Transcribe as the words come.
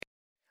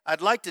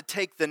I'd like to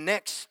take the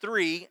next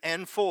 3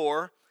 and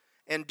 4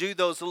 and do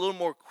those a little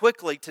more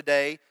quickly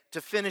today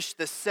to finish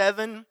the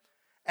 7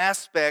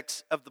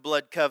 aspects of the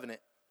blood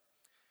covenant.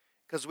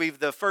 Because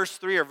the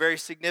first 3 are very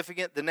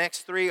significant. The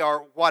next 3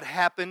 are what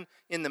happened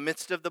in the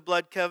midst of the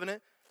blood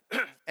covenant.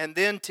 And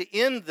then to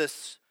end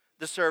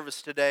the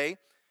service today,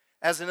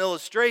 as an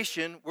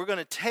illustration, we're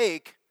going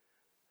to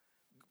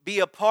be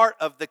a part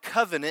of the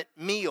covenant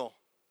meal.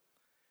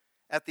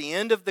 At the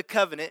end of the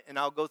covenant, and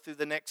I'll go through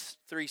the next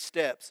 3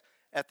 steps,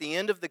 at the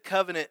end of the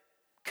covenant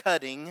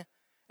cutting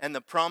and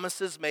the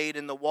promises made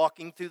and the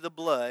walking through the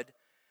blood,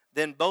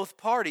 then both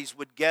parties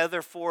would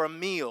gather for a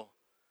meal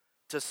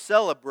to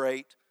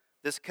celebrate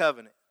this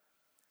covenant.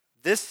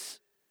 This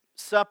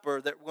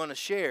supper that we're going to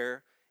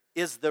share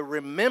is the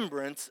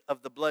remembrance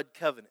of the blood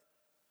covenant.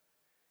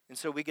 And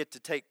so we get to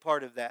take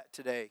part of that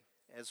today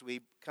as we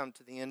come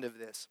to the end of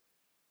this.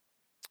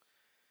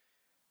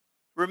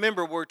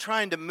 Remember, we're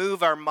trying to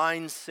move our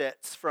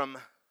mindsets from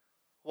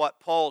what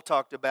Paul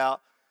talked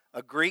about,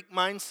 a Greek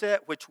mindset,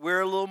 which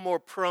we're a little more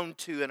prone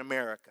to in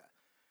America.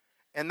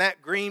 And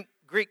that Greek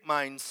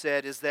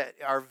mindset is that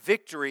our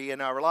victory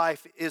in our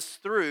life is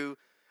through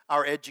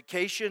our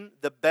education,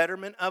 the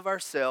betterment of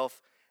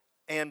ourselves,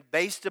 and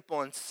based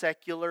upon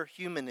secular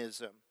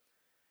humanism.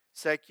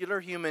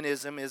 Secular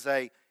humanism is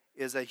a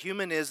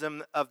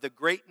humanism of the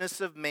greatness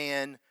of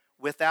man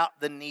without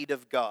the need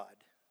of God.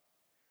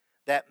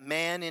 That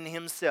man in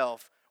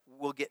himself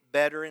will get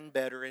better and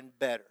better and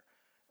better.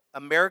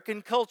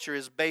 American culture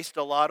is based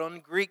a lot on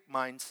Greek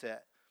mindset.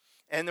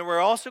 And then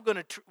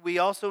we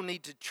also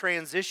need to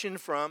transition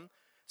from,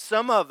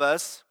 some of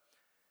us,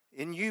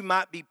 and you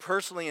might be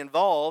personally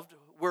involved,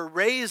 were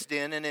raised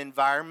in an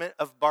environment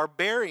of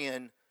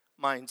barbarian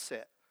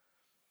mindset.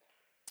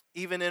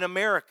 Even in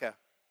America.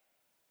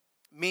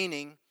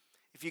 Meaning,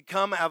 if you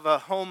come out of a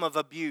home of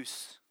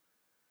abuse,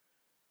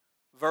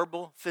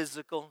 verbal,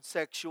 physical,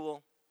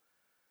 sexual,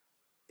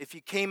 if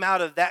you came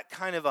out of that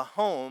kind of a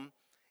home,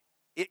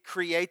 it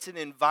creates an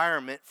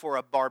environment for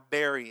a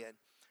barbarian.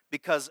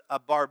 Because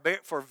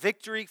for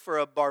victory for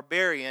a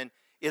barbarian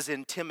is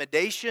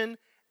intimidation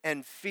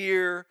and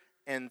fear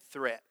and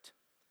threat.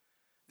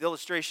 The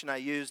illustration I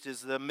used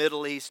is the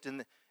Middle East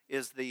and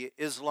is the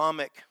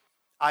Islamic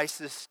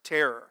ISIS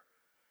terror.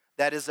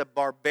 That is a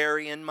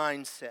barbarian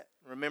mindset.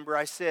 Remember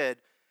I said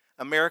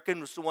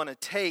Americans want to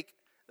take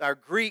our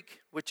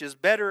Greek, which is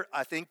better,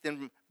 I think,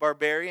 than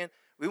barbarian.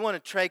 We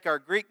want to take our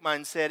Greek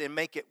mindset and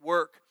make it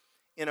work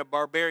in a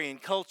barbarian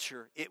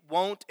culture. It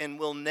won't and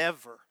will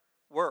never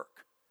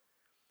work.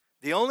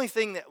 The only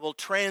thing that will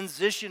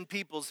transition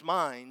people's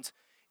minds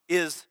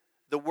is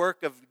the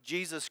work of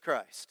Jesus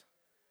Christ.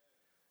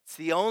 It's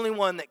the only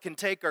one that can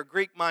take our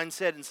Greek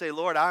mindset and say,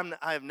 Lord,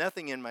 I have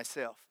nothing in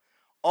myself.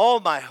 All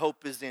my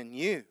hope is in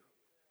you.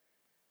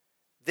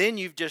 Then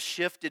you've just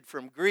shifted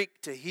from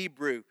Greek to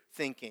Hebrew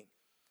thinking.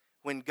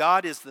 When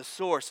God is the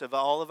source of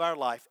all of our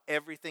life,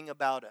 everything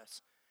about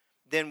us,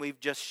 then we've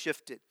just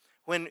shifted.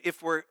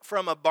 If we're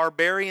from a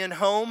barbarian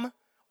home,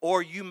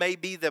 or you may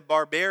be the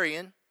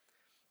barbarian,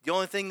 the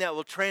only thing that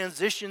will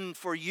transition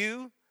for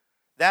you,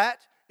 that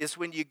is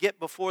when you get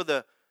before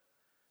the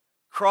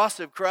cross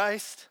of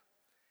Christ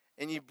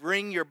and you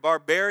bring your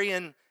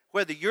barbarian,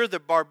 whether you're the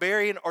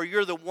barbarian or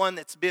you're the one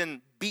that's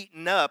been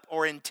beaten up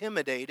or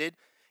intimidated,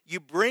 you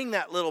bring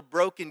that little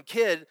broken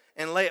kid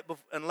and lay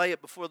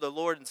it before the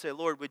Lord and say,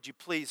 Lord, would you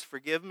please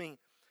forgive me,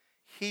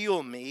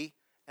 heal me,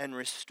 and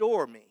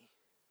restore me?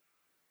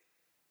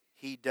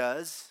 He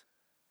does.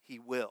 He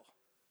will.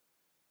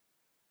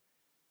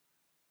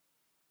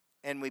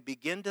 And we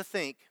begin to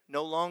think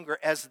no longer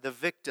as the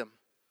victim.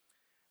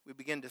 We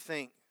begin to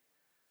think,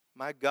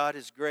 my God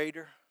is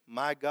greater.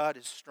 My God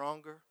is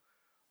stronger.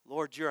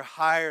 Lord, you're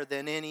higher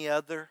than any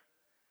other.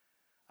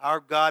 Our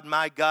God,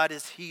 my God,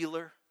 is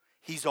healer.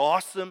 He's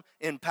awesome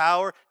in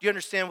power. Do you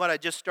understand what I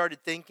just started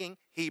thinking?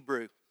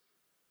 Hebrew.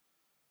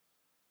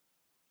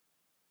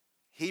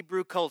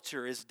 Hebrew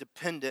culture is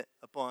dependent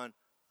upon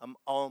an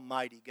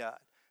almighty God.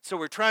 So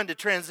we're trying to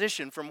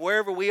transition from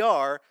wherever we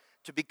are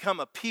to become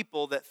a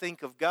people that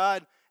think of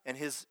God and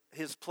His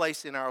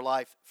place in our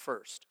life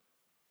first.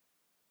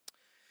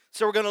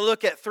 So we're going to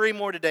look at 3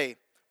 more today.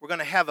 We're going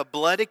to have a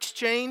blood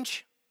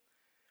exchange.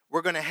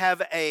 We're going to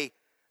have a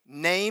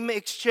name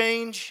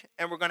exchange.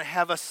 And we're going to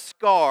have a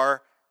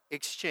scar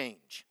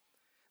exchange.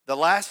 The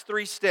last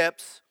 3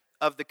 steps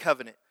of the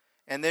covenant.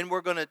 And then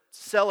we're going to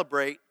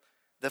celebrate.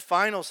 The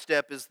final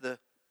step is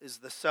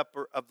the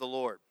supper of the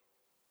Lord.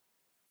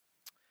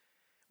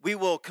 We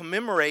will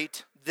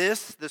commemorate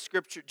this, the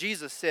scripture.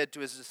 Jesus said to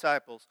his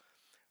disciples,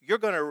 you're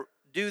going to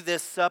do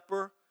this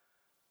supper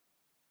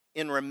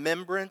in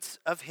remembrance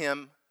of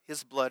him,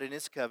 his blood, and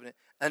his covenant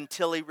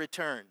until he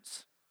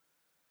returns.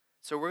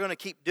 So we're going to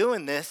keep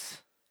doing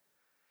this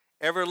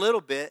every little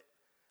bit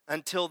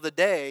until the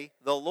day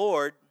the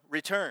Lord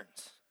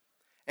returns.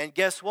 And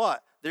guess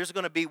what? There's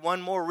going to be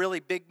one more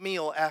really big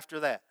meal after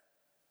that.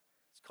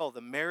 It's called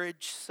the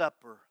marriage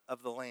supper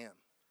of the Lamb.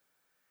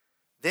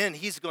 Then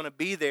he's going to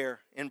be there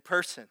in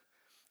person.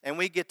 And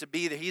we get to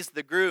be there. He's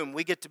the groom.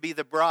 We get to be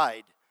the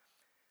bride.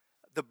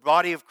 the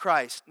body of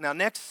Christ. Now,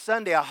 next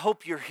Sunday, I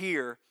hope you're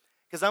here,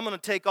 because I'm going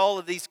to take all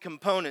of these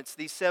components,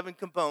 these 7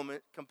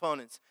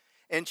 components,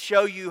 and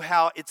show you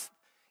how it's,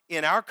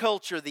 in our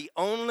culture, the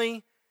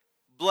only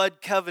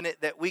blood covenant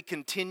that we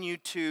continue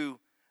to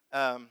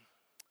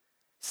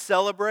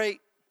celebrate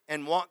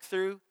and walk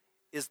through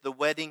is the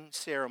wedding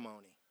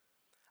ceremony.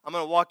 I'm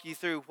going to walk you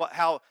through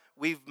how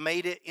we've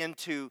made it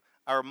into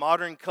our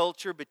modern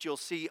culture, but you'll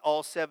see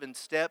all 7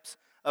 steps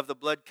of the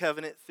blood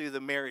covenant through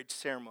the marriage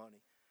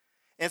ceremony.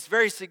 And it's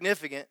very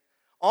significant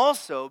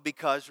also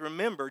because,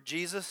 remember,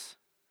 Jesus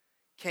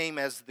came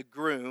as the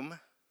groom,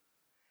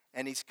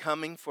 and he's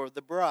coming for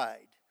the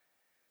bride.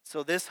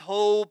 So this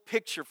whole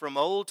picture from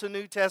Old to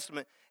New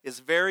Testament is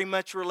very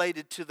much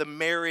related to the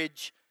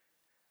marriage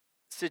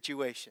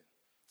situation.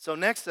 So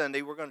next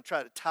Sunday, we're going to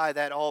try to tie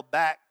that all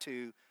back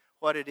to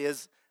what it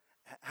is,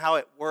 how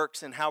it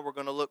works, and how we're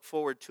going to look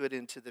forward to it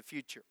into the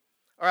future.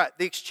 All right,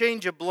 the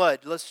exchange of blood.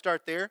 Let's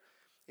start there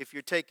if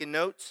you're taking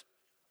notes.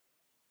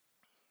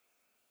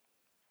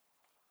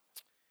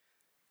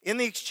 In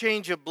the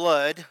exchange of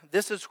blood,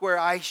 this is where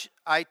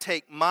I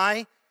take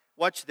my,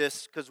 watch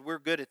this because we're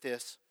good at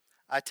this,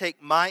 I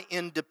take my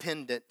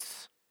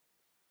independence,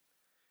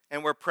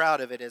 and we're proud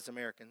of it as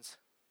Americans,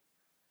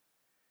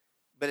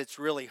 but it's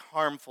really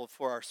harmful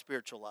for our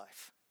spiritual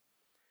life,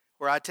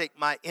 where I take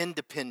my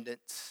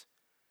independence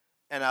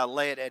and I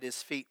lay it at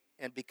his feet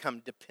and become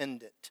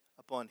dependent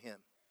upon him.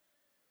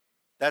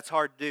 That's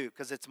hard to do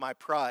because it's my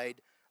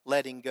pride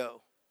letting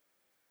go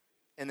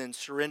and then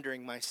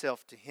surrendering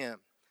myself to him.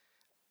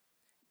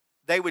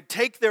 They would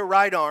take their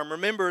right arm.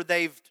 Remember,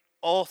 they've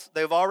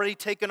already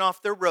taken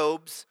off their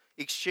robes,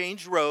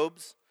 exchanged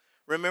robes.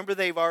 Remember,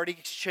 they've already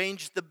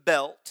exchanged the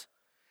belt,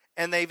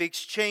 and they've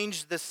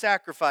exchanged the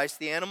sacrifice,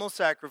 the animal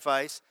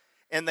sacrifice,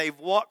 and they've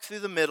walked through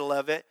the middle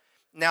of it.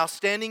 Now,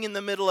 standing in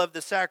the middle of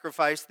the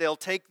sacrifice, they'll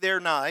take their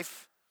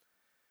knife,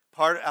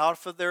 part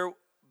out of their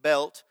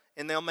belt,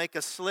 and they'll make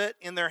a slit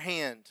in their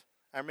hand.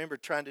 I remember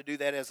trying to do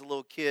that as a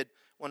little kid,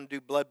 wanting to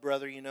do blood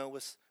brother,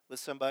 with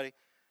somebody.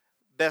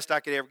 Best I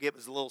could ever get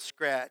was a little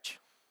scratch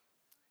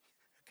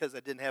because I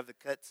didn't have the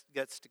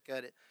guts to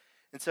cut it.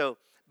 And so,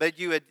 but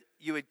you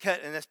would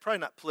cut, and that's probably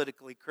not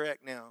politically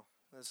correct now.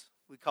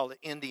 We call it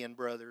Indian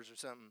brothers or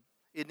something.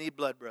 You need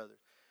blood brothers.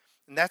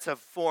 And that's a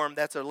form,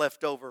 that's a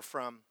leftover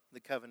from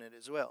the covenant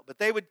as well. But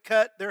they would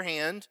cut their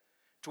hand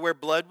to where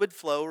blood would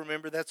flow.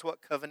 Remember, that's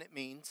what covenant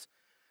means.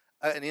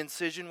 An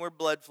incision where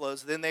blood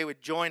flows. Then they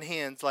would join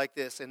hands like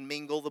this and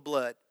mingle the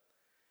blood.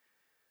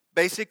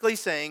 Basically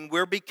saying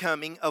we're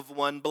becoming of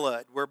one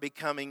blood. We're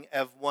becoming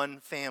of one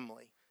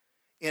family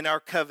in our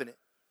covenant.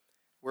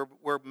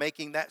 We're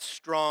making that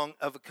strong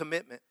of a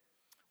commitment.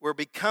 We're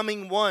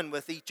becoming one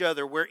with each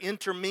other. We're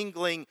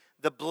intermingling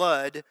the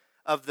blood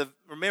of the,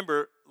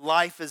 remember,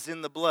 life is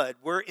in the blood.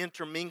 We're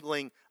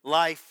intermingling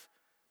life,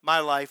 my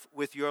life,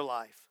 with your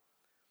life.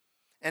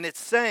 And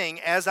it's saying,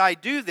 as I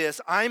do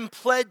this, I'm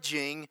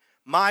pledging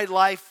my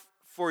life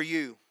for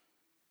you.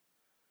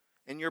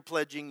 And you're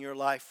pledging your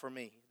life for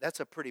me. That's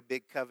a pretty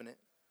big covenant.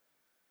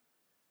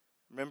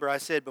 Remember, I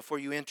said before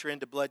you enter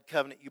into blood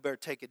covenant, you better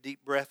take a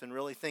deep breath and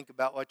really think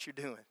about what you're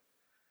doing.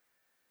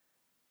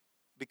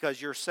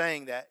 Because you're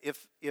saying that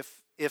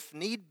if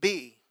need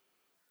be,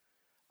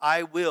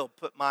 I will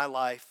put my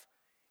life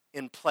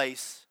in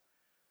place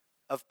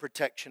of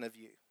protection of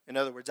you. In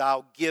other words,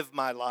 I'll give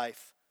my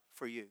life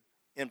for you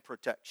in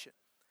protection.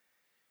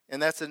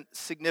 And that's a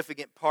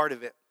significant part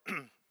of it.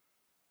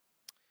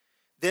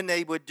 Then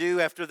they would do,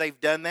 after they've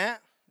done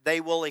that,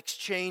 they will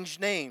exchange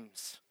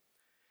names.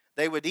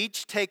 They would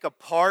each take a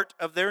part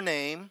of their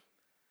name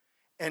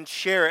and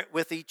share it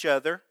with each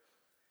other.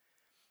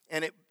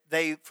 And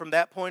they, from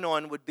that point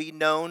on, would be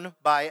known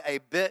by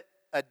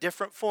a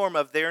different form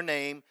of their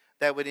name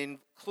that would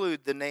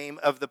include the name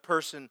of the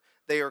person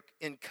they are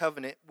in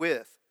covenant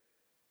with.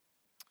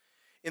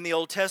 In the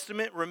Old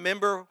Testament,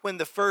 remember when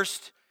the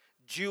first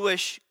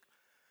Jewish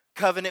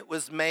covenant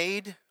was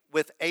made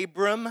with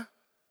Abram?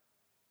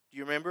 Do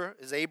you remember?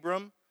 Is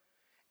Abram?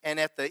 And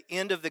at the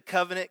end of the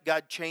covenant,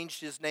 God changed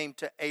his name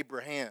to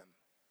Abraham.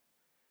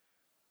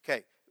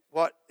 Okay,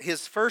 what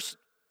his first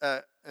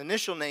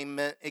initial name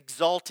meant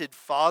exalted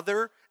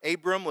father.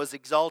 Abram was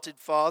exalted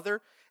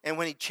father. And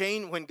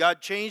when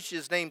God changed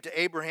his name to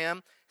Abraham,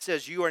 it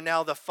says, you are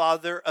now the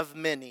father of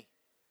many.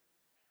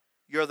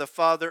 You're the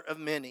father of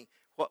many.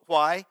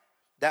 Why?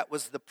 That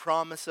was the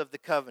promise of the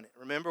covenant.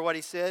 Remember what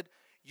he said?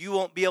 You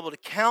won't be able to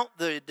count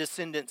the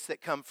descendants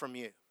that come from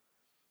you.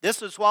 This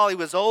was while he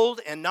was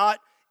old and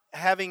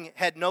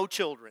had no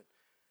children.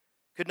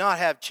 Could not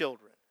have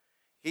children.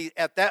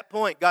 At that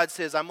point, God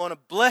says, I'm going to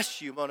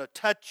bless you. I'm going to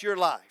touch your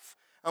life.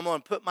 I'm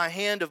going to put my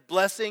hand of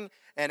blessing,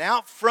 and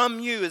out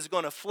from you is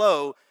going to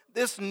flow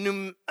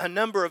a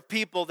number of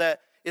people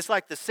that it's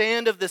like the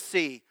sand of the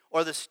sea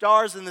or the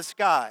stars in the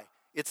sky.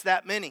 It's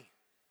that many.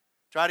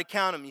 Try to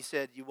count them, he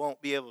said. You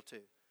won't be able to.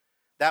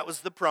 That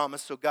was the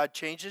promise. So God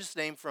changed his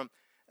name from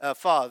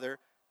father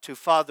to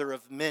father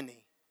of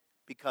many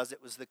because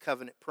it was the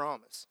covenant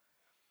promise.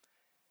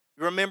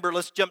 Remember,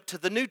 let's jump to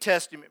the New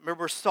Testament.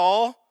 Remember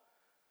Saul?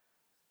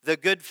 the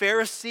good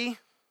Pharisee,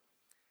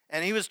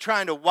 and he was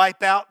trying to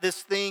wipe out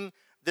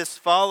this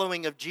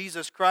following of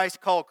Jesus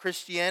Christ called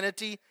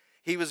Christianity.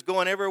 He was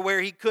going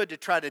everywhere he could to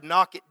try to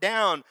knock it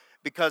down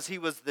because he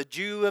was the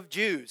Jew of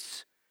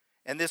Jews.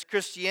 And this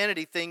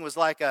Christianity thing was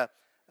like a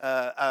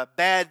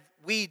bad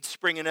weed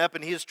springing up,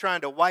 and he was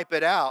trying to wipe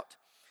it out.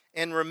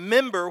 And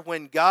remember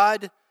when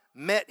God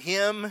met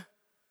him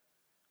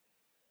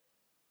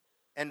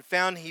and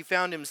he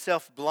found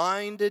himself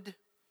blinded,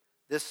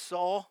 this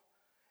Saul,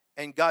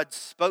 and God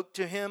spoke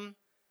to him,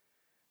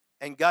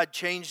 and God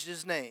changed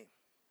his name.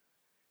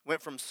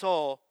 Went from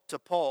Saul to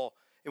Paul.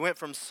 It went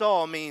from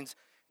Saul means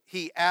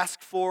he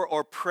asked for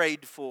or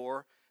prayed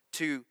for,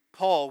 to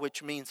Paul,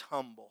 which means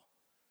humble.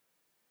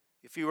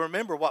 If you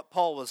remember what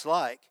Paul was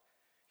like,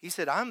 he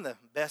said, I'm the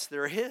best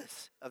there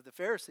is of the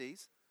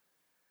Pharisees.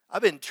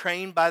 I've been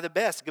trained by the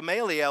best.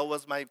 Gamaliel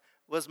was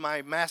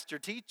my master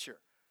teacher.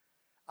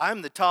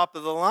 I'm the top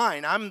of the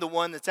line. I'm the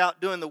one that's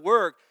out doing the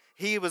work.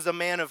 He was a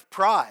man of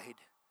pride.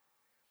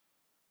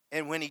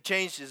 And when he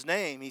changed his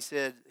name, he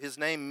said his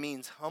name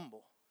means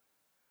humble.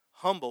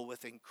 Humble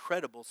with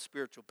incredible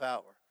spiritual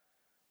power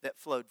that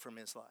flowed from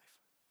his life.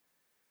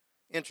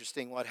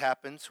 Interesting what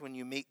happens when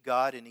you meet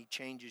God and he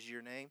changes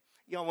your name.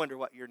 Y'all wonder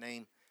what your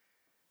name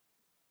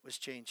was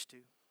changed to?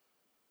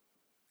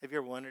 Have you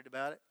ever wondered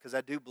about it? Because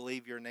I do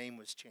believe your name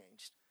was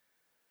changed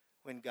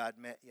when God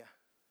met you.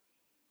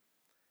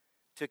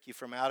 Took you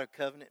from out of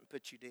covenant and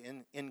put you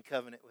in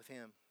covenant with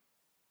him.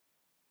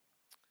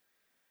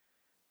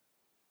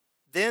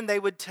 Then they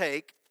would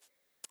take,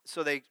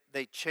 so they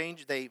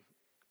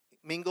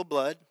mingle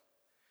blood.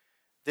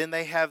 Then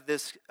they have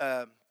this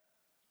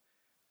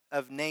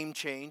of name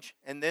change.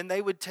 And then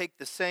they would take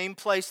the same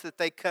place that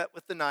they cut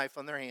with the knife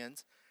on their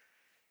hands,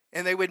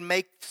 and they would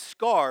make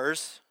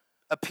scars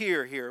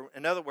appear here.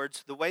 In other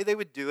words, the way they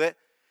would do it,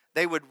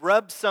 they would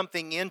rub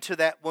something into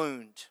that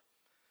wound.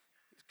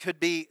 It could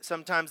be,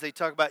 sometimes they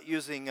talk about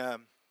using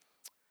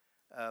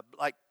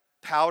like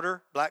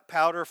powder, black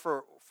powder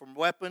from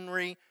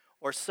weaponry,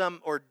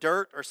 or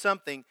dirt or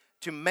something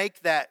to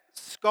make that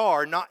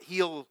scar not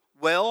heal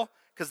well,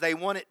 because they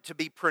want it to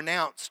be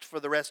pronounced for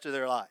the rest of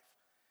their life.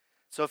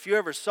 So if you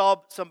ever saw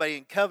somebody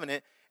in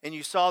covenant and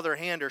you saw their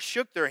hand or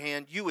shook their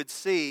hand, you would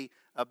see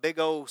a big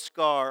old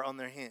scar on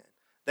their hand.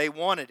 They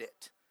wanted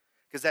it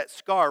because that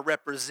scar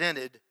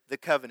represented the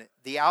covenant,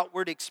 the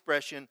outward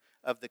expression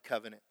of the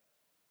covenant.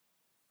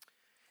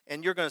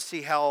 And you're going to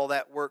see how all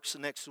that works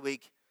next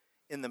week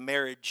in the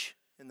marriage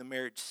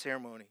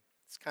ceremony.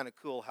 It's kind of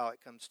cool how it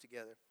comes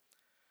together.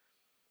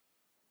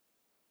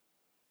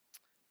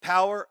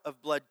 Power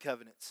of blood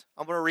covenants.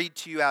 I'm going to read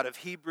to you out of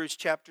Hebrews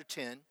chapter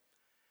 10,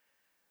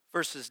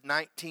 verses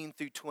 19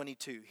 through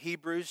 22.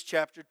 Hebrews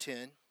chapter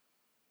 10,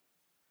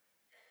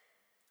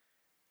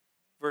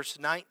 verse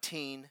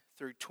 19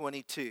 through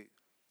 22.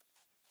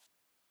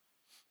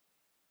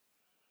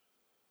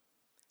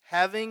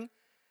 Having,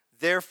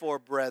 therefore,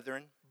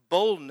 brethren,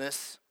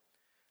 boldness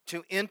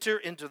to enter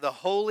into the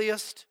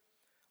holiest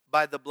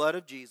by the blood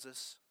of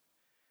Jesus.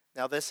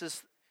 Now this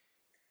is,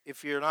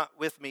 if you're not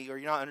with me or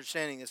you're not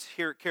understanding this,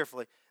 hear it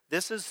carefully.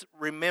 This is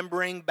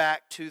remembering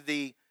back to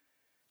the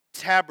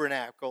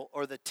tabernacle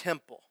or the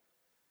temple.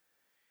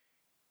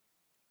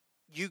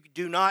 You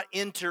do not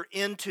enter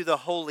into the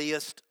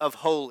holiest of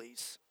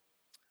holies.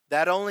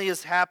 That only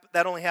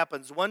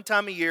happens one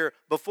time a year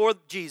before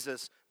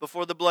Jesus,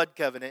 before the blood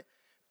covenant.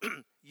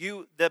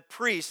 The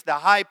priest, the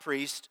high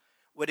priest,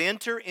 would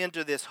enter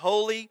into this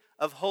holy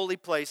of holy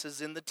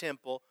places in the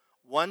temple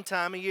one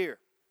time a year,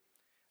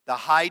 the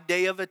high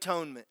day of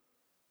atonement.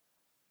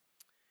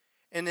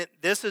 And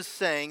this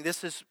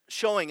is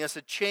showing us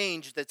a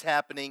change that's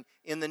happening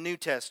in the New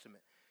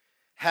Testament.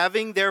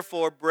 Having,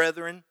 therefore,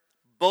 brethren,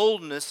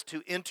 boldness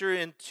to enter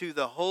into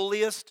the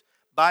holiest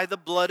by the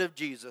blood of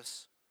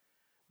Jesus,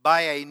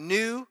 by a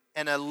new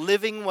and a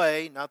living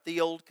way, not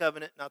the old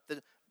covenant, not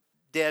the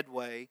dead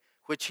way,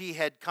 which he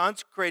had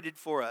consecrated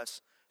for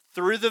us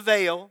through the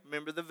veil.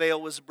 Remember, the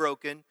veil was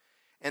broken,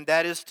 and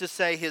that is to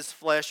say his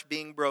flesh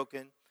being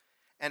broken,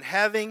 and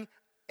having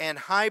an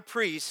high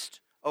priest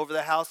over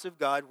the house of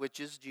God, which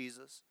is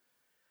Jesus.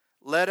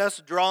 Let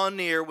us draw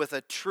near with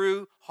a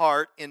true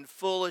heart in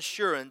full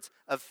assurance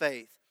of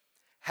faith,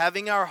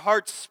 having our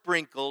hearts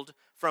sprinkled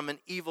from an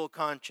evil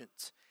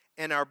conscience,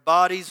 and our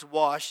bodies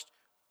washed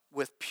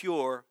with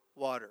pure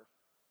water.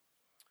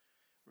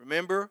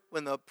 Remember,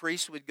 when the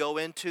priest would go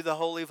into the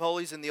Holy of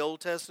Holies in the Old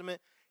Testament,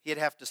 he'd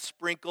have to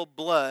sprinkle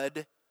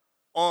blood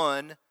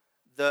on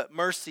the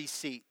mercy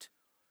seat,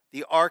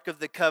 the Ark of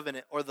the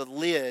Covenant, or the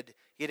lid.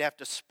 He'd have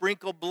to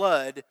sprinkle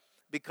blood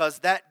because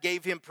that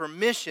gave him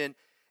permission.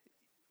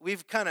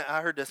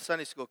 I heard the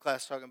Sunday school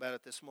class talking about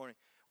it this morning.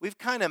 We've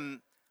kind of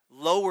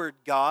lowered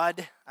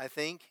God, I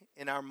think,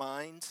 in our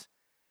minds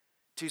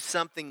to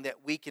something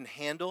that we can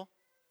handle.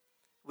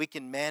 We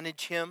can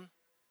manage him.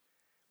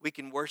 We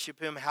can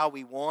worship him how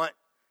we want.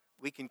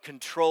 We can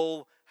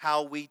control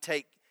how we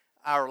take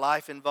our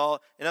life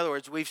involved. In other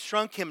words, we've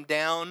shrunk him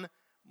down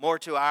more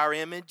to our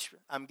image,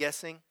 I'm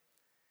guessing.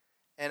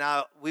 And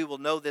we will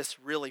know this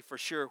really for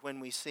sure when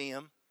we see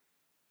him.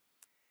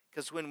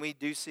 Because when we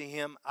do see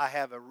him, I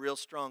have a real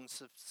strong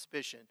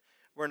suspicion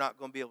we're not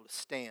going to be able to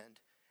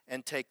stand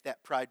and take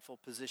that prideful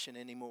position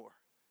anymore.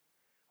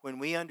 When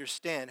we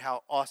understand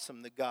how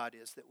awesome the God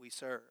is that we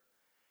serve.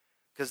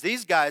 Because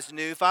these guys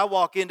knew if I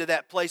walk into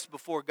that place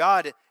before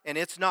God and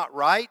it's not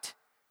right,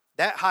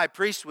 that high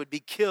priest would be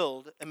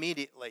killed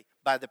immediately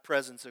by the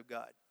presence of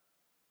God.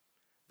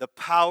 The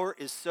power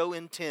is so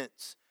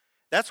intense.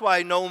 That's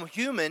why no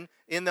human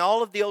in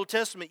all of the Old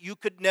Testament, you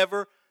could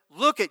never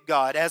look at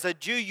God. As a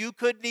Jew, you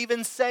couldn't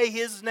even say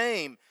his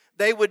name.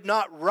 They would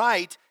not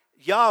write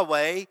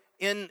Yahweh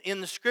in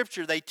the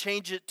scripture. They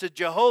change it to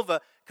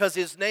Jehovah because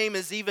his name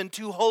is even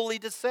too holy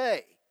to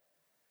say.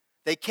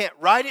 They can't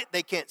write it.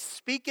 They can't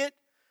speak it.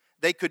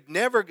 They could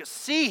never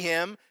see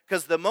him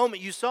because the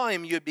moment you saw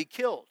him, you'd be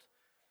killed.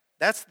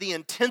 That's the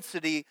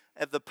intensity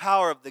of the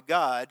power of the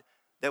God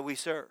that we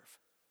serve.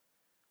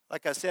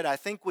 Like I said, I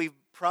think we've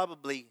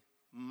probably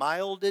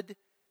milded,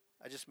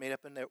 I just made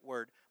up that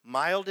word,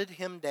 milded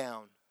him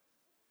down.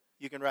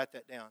 You can write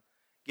that down.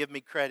 Give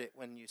me credit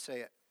when you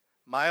say it.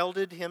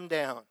 Milded him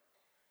down.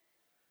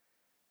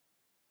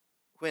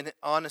 When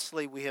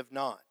honestly we have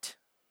not.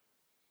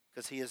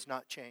 Because he has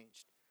not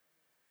changed.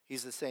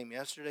 He's the same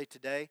yesterday,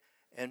 today,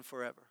 and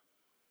forever.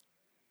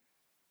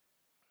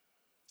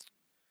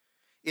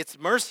 It's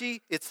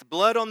mercy, it's the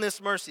blood on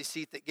this mercy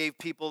seat that gave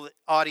people the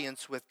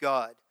audience with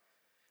God.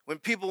 When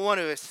people want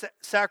to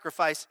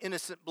sacrifice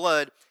innocent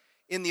blood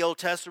in the Old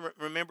Testament,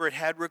 remember it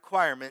had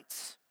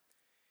requirements.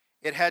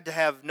 It had to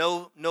have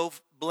no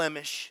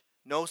blemish,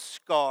 no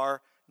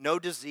scar, no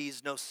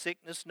disease, no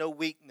sickness, no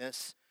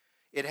weakness.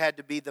 It had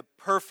to be the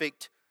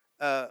perfect,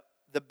 the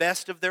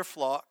best of their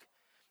flock.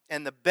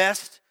 And the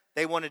best,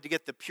 they wanted to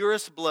get the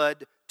purest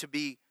blood to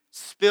be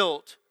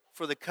spilt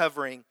for the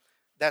covering.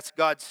 That's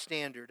God's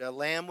standard, a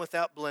lamb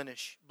without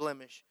blemish.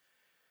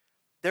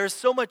 There's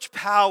so much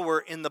power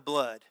in the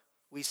blood.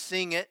 We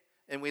sing it,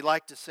 and we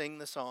like to sing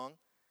the song.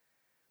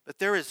 But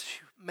there is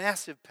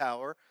massive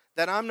power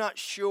that I'm not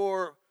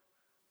sure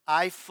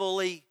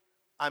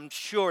I'm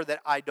sure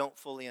that I don't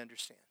fully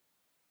understand.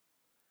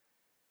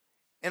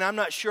 And I'm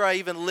not sure I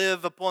even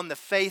live upon the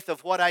faith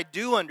of what I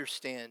do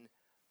understand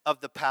of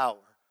the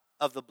power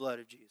of the blood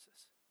of Jesus.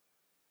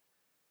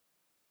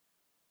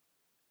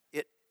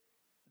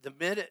 The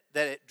minute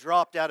that it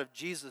dropped out of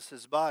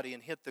Jesus' body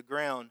and hit the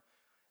ground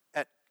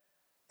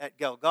at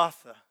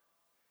Golgotha,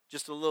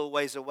 just a little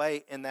ways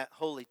away in that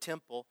holy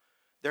temple,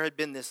 there had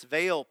been this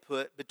veil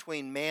put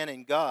between man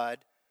and God,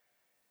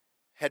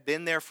 had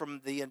been there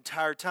from the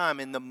entire time.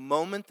 And the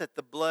moment that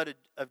the blood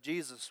of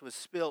Jesus was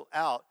spilled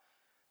out,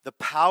 the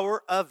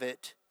power of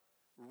it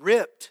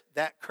ripped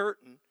that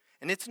curtain.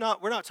 And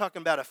we're not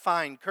talking about a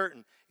fine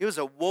curtain. It was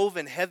a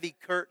woven heavy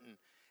curtain.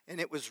 And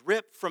it was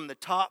ripped from the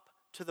top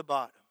to the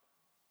bottom.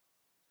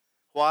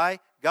 Why?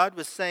 God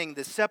was saying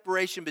the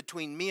separation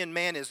between me and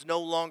man is no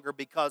longer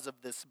because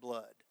of this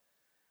blood.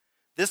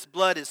 This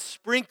blood is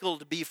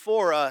sprinkled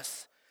before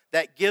us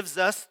that gives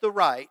us the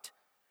right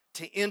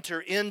to enter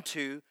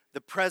into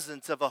the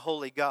presence of a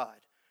holy God.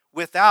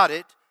 Without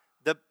it,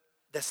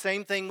 the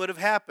same thing would have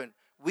happened.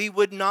 We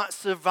would not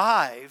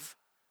survive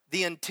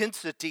the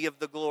intensity of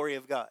the glory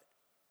of God.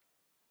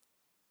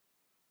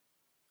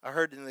 I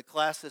heard in the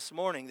class this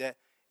morning that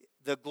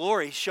the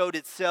glory showed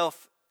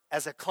itself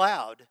as a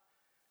cloud.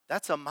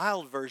 That's a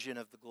mild version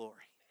of the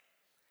glory.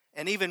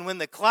 And even when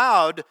the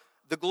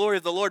glory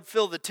of the Lord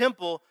filled the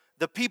temple,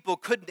 the people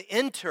couldn't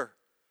enter.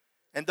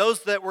 And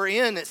those that were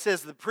in, it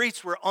says the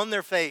priests were on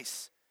their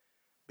face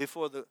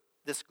before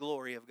this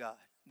glory of God,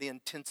 the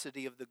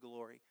intensity of the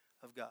glory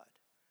of God.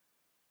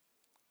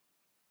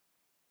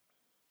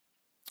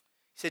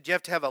 He said you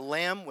have to have a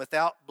lamb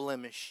without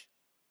blemish.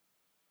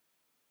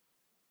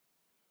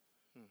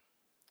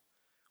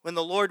 When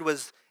the Lord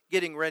was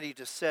getting ready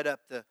to set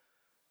up the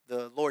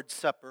Lord's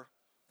Supper,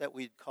 that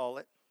we'd call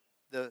it,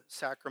 the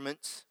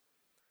sacraments,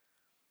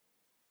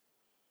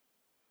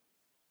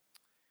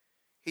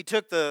 he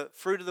took the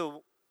fruit of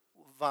the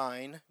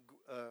wine,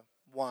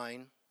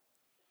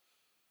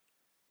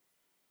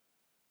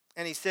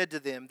 and he said to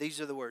them,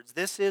 these are the words,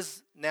 "This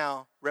is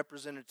now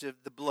representative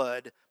of the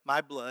blood,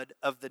 my blood,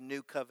 of the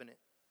new covenant,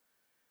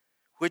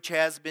 which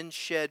has been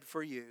shed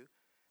for you.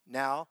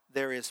 Now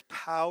there is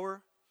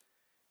power,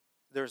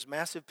 there's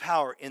massive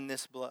power in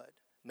this blood.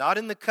 Not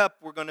in the cup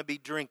we're going to be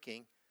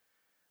drinking,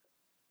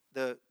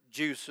 the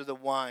juice or the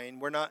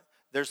wine.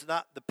 There's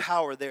not the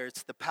power there.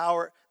 It's the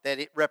power that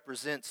it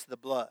represents the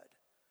blood.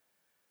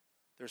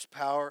 There's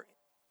power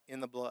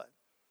in the blood.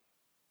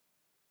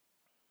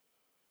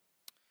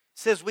 It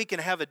says we can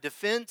have a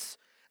defense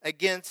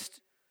against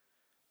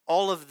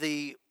all of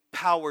the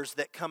powers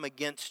that come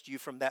against you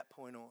from that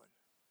point on.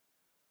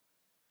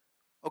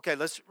 Okay,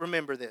 let's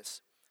remember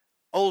this.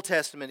 Old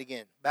Testament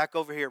again. Back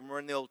over here. We're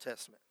in the Old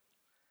Testament.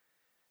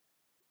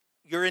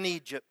 You're in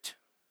Egypt.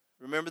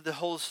 Remember the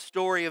whole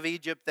story of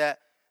Egypt, that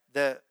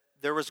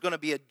there was going to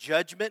be a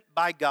judgment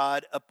by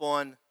God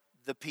upon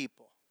the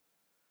people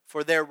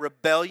for their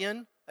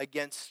rebellion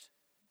against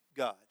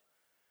God.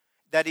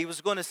 That he was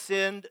going to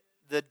send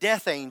the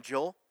death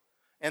angel,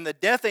 And the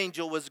death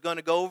angel was going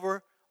to go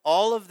over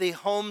all of the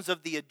homes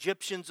of the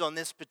Egyptians on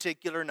this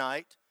particular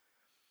night.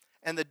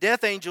 And the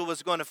death angel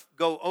was going to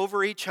go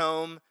over each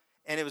home,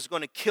 and it was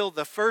going to kill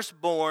the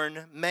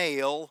firstborn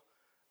male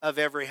of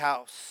every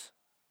house.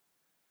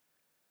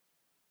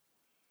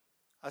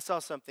 I saw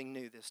something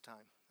new this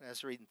time when I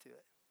was reading through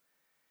it.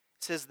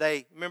 It says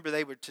they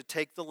were to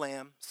take the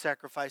lamb,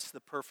 sacrifice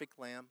the perfect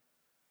lamb.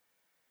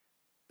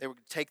 They were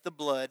to take the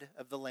blood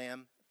of the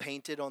lamb,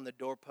 paint it on the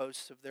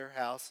doorposts of their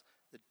house,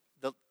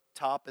 the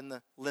top and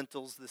the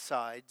lintels, the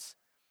sides.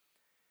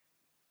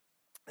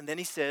 And then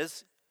he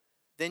says,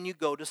 then you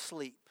go to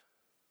sleep.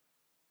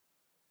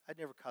 I'd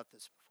never caught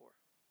this before.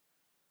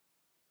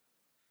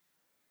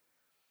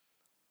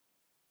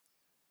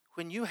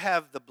 When you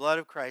have the blood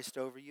of Christ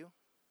over you,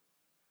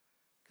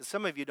 because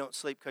some of you don't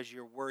sleep because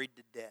you're worried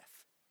to death.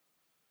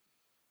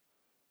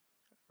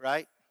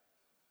 Right?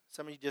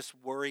 Some of you just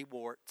worry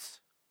warts.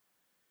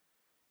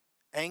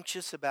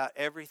 Anxious about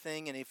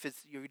everything, and if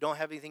you don't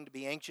have anything to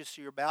be anxious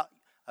about,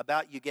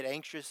 you get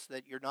anxious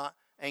that you're not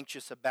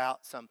anxious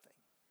about something.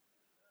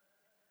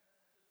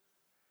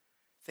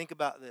 Think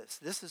about this.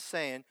 This is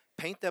saying,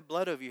 paint that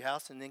blood over your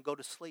house and then go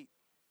to sleep.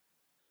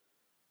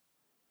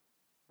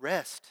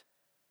 Rest.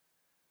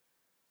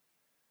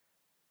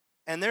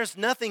 And there's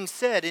nothing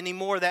said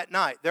anymore that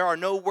night. There are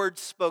no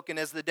words spoken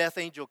as the death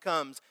angel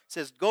comes. It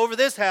says, go over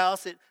this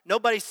house.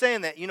 Nobody's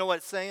saying that. You know what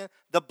it's saying?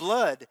 The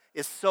blood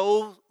is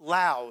so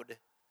loud,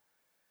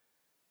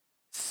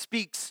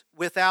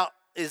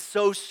 is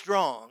so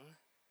strong.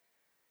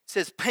 It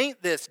says,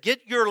 paint this.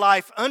 Get your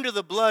life under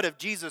the blood of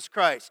Jesus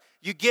Christ.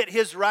 You get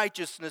his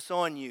righteousness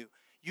on you.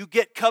 You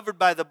get covered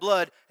by the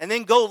blood. And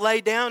then go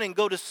lay down and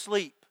go to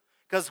sleep.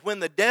 Because when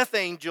the death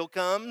angel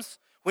comes,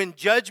 when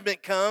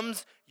judgment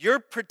comes, you're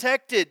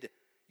protected.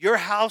 Your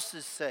house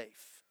is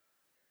safe.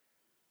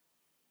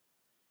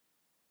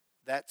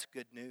 That's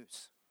good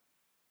news.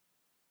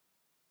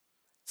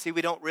 See,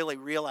 we don't really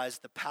realize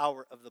the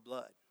power of the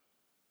blood.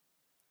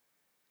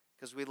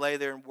 Because we lay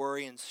there and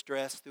worry and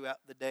stress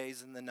throughout the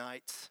days and the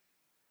nights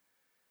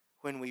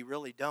when we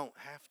really don't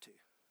have to.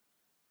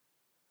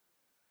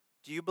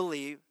 Do you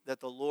believe that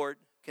the Lord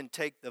can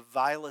take the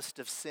vilest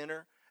of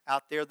sinner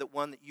out there, the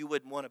one that you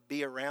wouldn't want to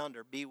be around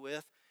or be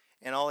with,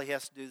 and all he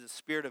has to do is the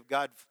Spirit of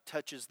God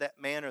touches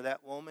that man or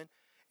that woman,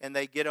 and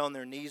they get on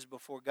their knees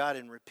before God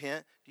and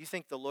repent? Do you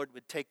think the Lord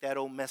would take that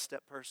old messed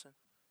up person?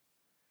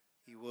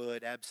 He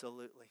would,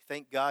 absolutely.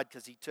 Thank God,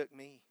 because he took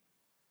me.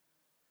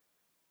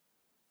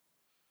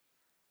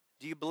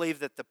 Do you believe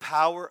that the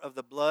power of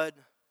the blood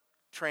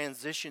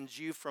transitions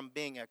you from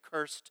being a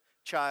cursed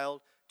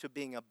child to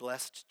being a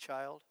blessed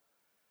child?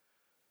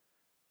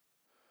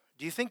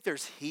 Do you think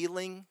there's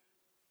healing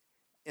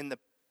in the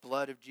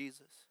blood of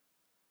Jesus?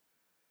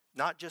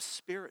 Not just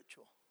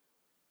spiritual.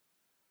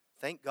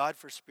 Thank God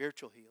for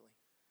spiritual healing.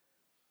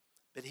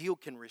 But he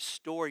can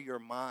restore your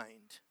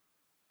mind.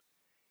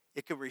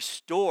 It can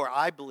restore,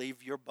 I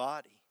believe, your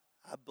body.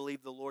 I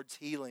believe the Lord's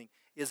healing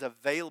is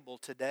available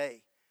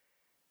today.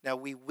 Now,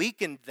 we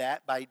weakened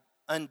that by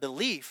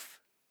unbelief.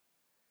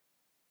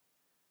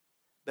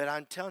 But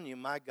I'm telling you,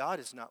 my God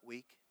is not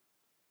weak.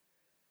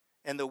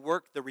 And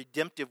the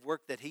redemptive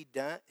work that he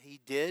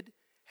did,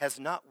 has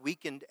not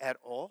weakened at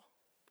all.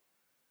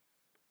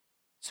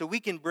 So we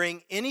can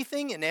bring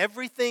anything and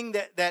everything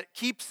that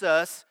keeps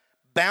us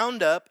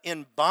bound up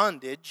in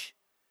bondage,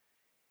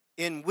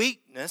 in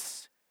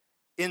weakness,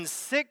 in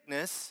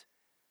sickness,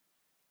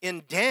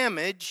 in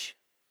damage,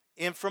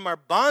 and from our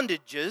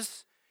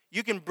bondages.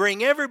 You can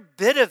bring every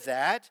bit of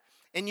that,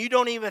 and you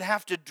don't even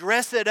have to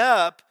dress it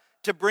up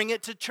to bring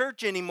it to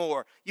church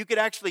anymore. You could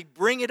actually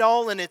bring it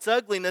all in its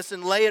ugliness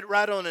and lay it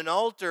right on an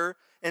altar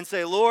and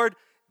say, Lord,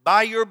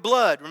 by your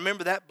blood,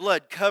 remember that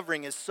blood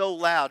covering is so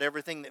loud,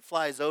 everything that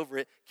flies over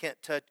it can't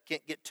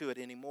get to it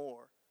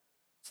anymore.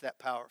 It's that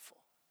powerful.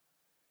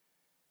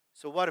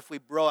 So what if we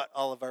brought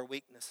all of our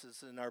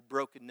weaknesses and our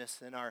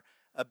brokenness and our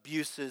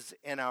abuses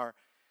and our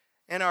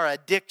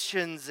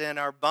addictions and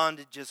our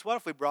bondages? What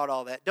if we brought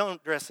all that?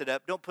 Don't dress it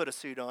up. Don't put a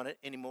suit on it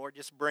anymore.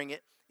 Just bring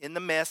it in the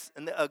mess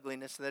and the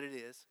ugliness that it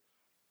is.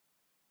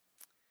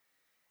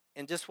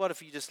 And just what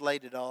if you just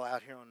laid it all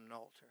out here on an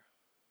altar?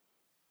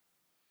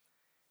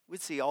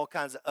 We'd see all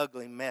kinds of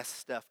ugly mess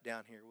stuff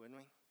down here, wouldn't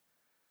we?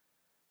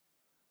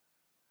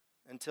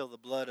 Until the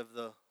blood of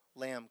the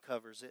Lamb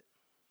covers it.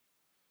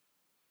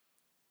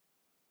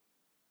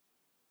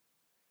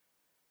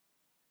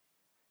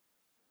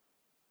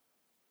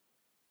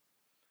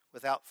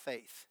 Without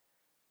faith,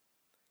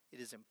 it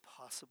is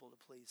impossible to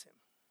please him.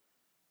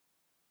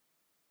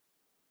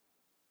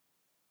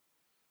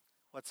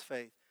 What's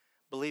faith?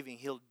 Believing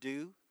he'll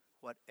do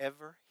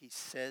whatever he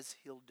says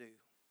he'll do.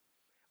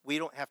 We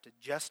don't have to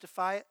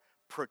justify it,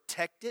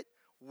 protect it,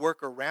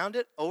 work around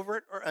it, over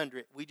it, or under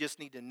it. We just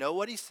need to know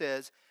what he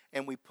says,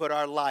 and we put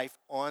our life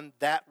on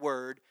that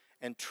word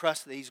and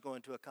trust that he's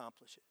going to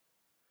accomplish it.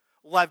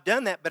 Well, I've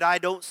done that, but I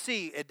don't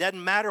see. It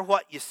doesn't matter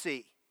what you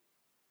see.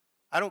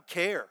 I don't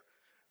care.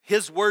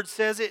 His word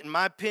says it, in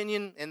my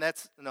opinion, and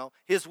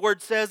his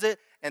word says it,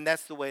 and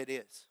that's the way it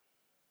is.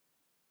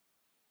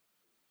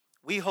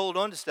 We hold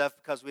on to stuff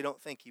because we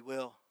don't think he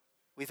will.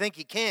 We think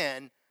he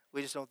can,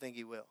 we just don't think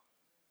he will.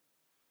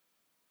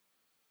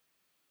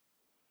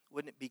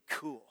 Wouldn't it be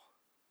cool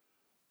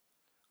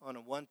on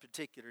a one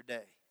particular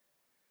day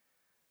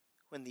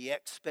when the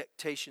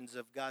expectations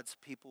of God's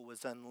people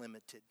was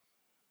unlimited?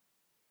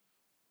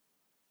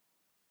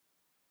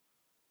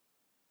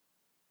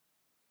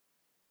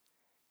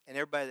 And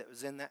everybody that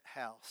was in that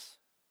house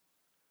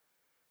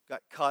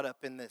got caught up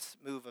in this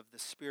move of the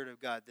Spirit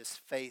of God, this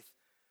faith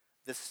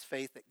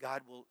that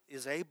God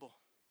is able.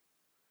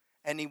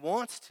 And he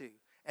wants to.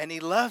 And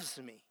he loves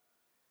me.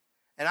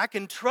 And I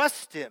can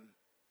trust him.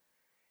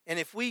 And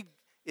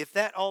if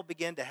that all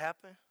began to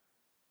happen,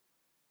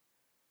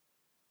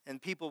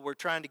 and people were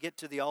trying to get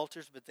to the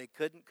altars, but they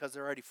couldn't because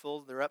they're already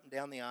full, they're up and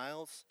down the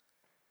aisles,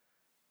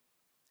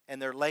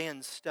 and they're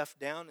laying stuff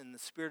down, and the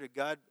Spirit of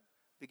God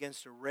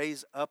begins to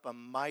raise up a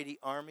mighty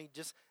army.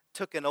 Just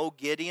took an old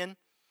Gideon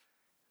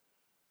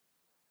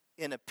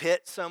in a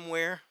pit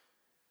somewhere,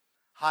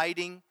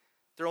 hiding,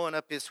 throwing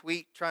up his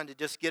wheat, trying to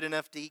just get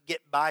enough to eat, get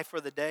by for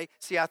the day.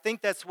 See, I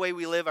think that's the way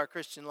we live our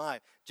Christian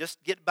life.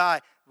 Just get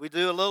by. We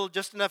do a little,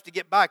 just enough to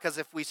get by, because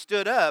if we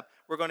stood up,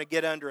 we're going to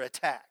get under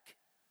attack.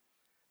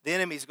 The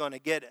enemy's going to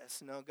get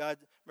us. God,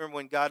 remember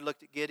when God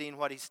looked at Gideon,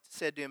 what he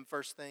said to him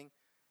first thing?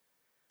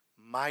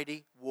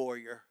 Mighty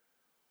warrior.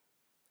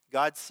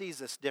 God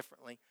sees us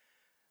differently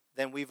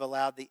than we've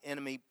allowed the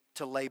enemy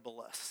to label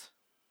us.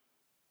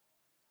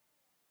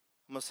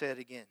 I'm going to say it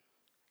again.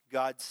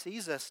 God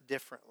sees us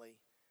differently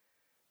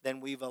than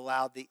we've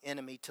allowed the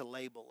enemy to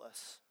label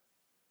us.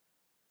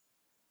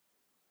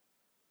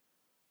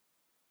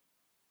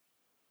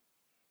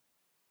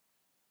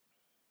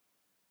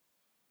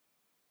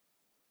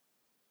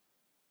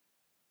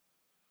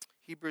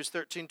 Hebrews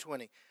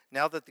 13:20.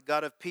 Now that the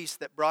God of peace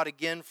that brought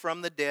again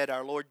from the dead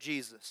our Lord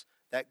Jesus,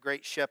 that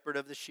great shepherd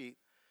of the sheep,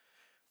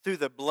 through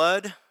the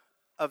blood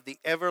of the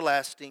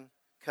everlasting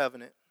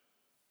covenant.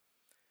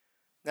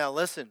 Now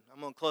listen, I'm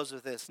going to close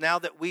with this. Now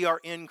that we are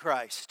in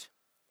Christ,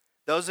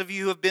 those of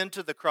you who have been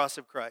to the cross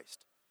of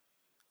Christ,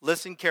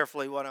 listen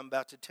carefully what I'm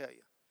about to tell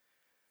you.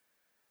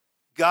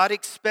 God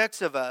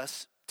expects of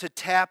us to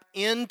tap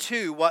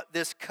into what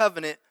this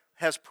covenant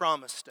has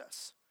promised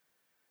us.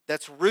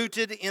 That's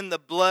rooted in the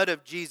blood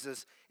of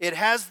Jesus. It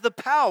has the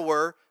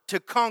power to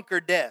conquer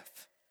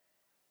death.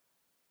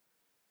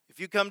 If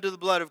you come to the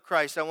blood of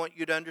Christ, I want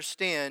you to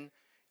understand,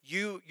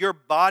 your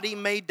body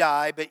may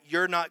die, but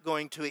you're not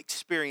going to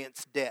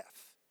experience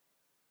death.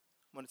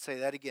 I'm going to say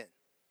that again.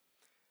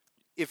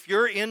 If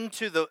you're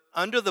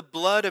under the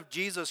blood of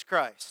Jesus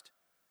Christ,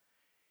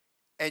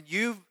 and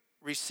you've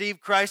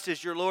received Christ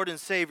as your Lord and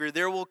Savior,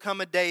 there will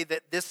come a day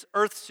that this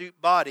earth suit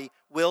body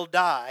will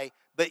die,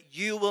 but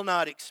you will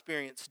not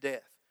experience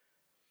death.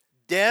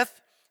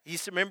 Death,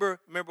 remember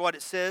what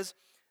it says?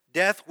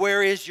 Death,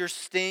 where is your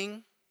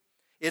sting?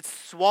 It's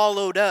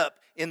swallowed up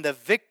in the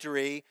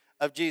victory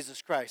of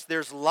Jesus Christ.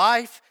 There's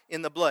life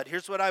in the blood.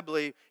 Here's what I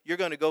believe. You're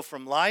going to go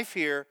from life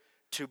here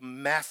to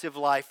massive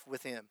life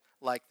with him,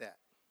 like that.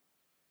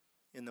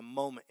 In the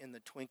moment, in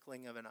the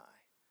twinkling of an eye.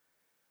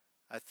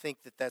 I think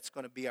that's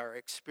going to be our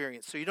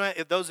experience. So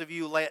if those of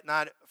you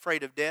not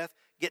afraid of death,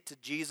 get to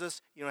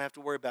Jesus, you don't have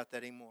to worry about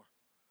that anymore.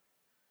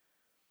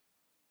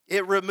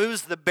 It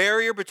removes the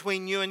barrier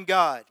between you and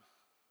God.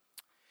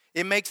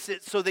 It makes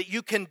it so that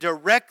you can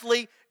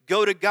directly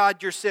go to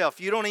God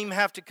yourself. You don't even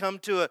have to come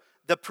to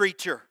the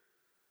preacher.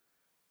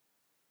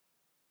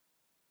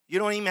 You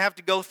don't even have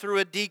to go through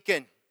a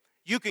deacon.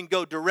 You can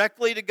go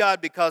directly to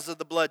God because of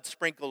the blood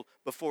sprinkled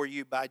before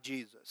you by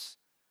Jesus.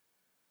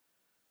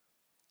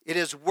 It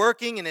is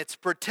working and it's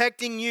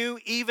protecting you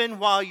even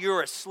while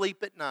you're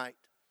asleep at night.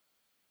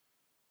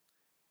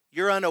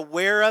 You're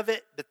unaware of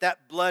it, but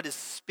that blood is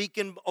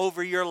speaking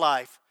over your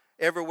life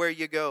everywhere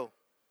you go.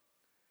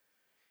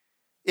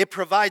 It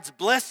provides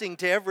blessing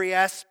to every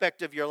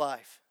aspect of your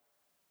life.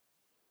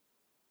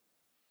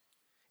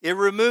 It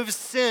removes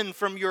sin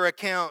from your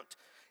account.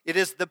 It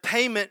is the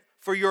payment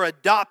for your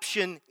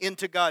adoption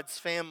into God's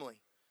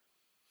family.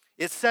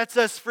 It sets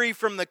us free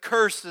from the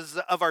curses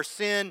of our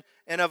sin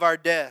and of our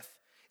death.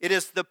 It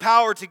is the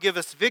power to give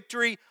us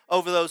victory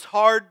over those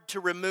hard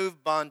to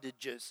remove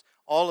bondages.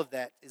 All of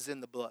that is in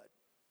the blood.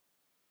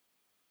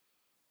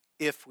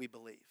 If we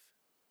believe.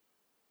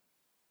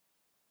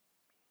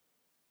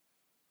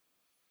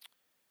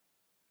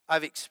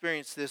 I've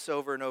experienced this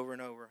over and over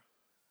and over.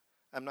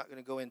 I'm not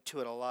going to go into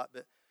it a lot,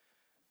 but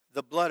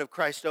the blood of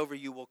Christ over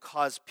you will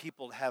cause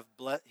people to have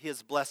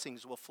his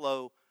blessings will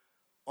flow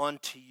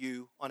onto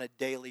you on a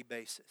daily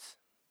basis.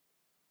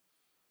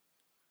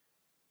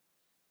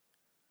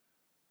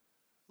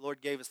 The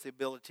Lord gave us the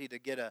ability to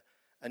get a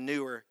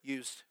newer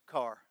used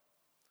car.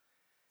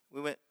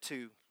 We went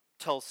to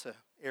Tulsa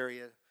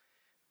area.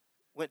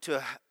 Went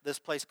to this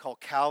place called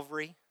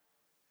Calvary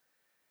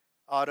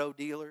Auto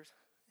Dealers.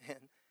 And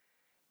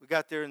we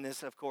got there, and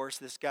this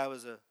guy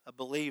was a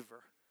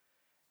believer.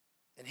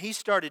 And he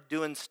started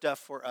doing stuff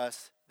for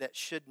us that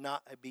should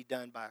not be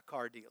done by a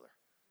car dealer.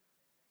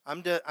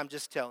 I'm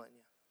just telling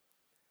you.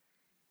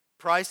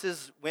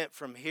 Prices went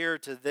from here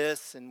to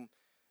this, and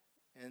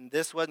And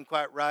this wasn't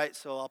quite right,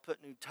 so I'll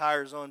put new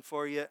tires on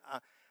for you.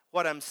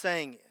 What I'm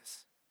saying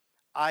is,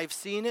 I've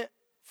seen it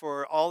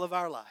for all of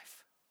our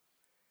life.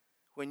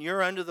 When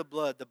you're under the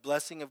blood, the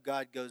blessing of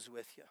God goes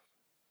with you.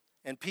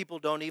 And people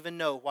don't even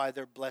know why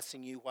they're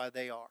blessing you, why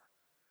they are.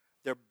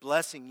 They're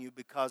blessing you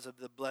because of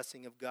the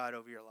blessing of God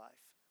over your life.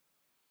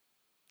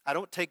 I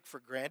don't take for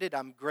granted.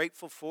 I'm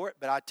grateful for it,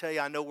 but I tell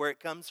you, I know where it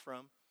comes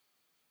from.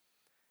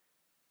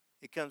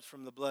 It comes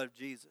from the blood of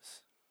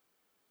Jesus.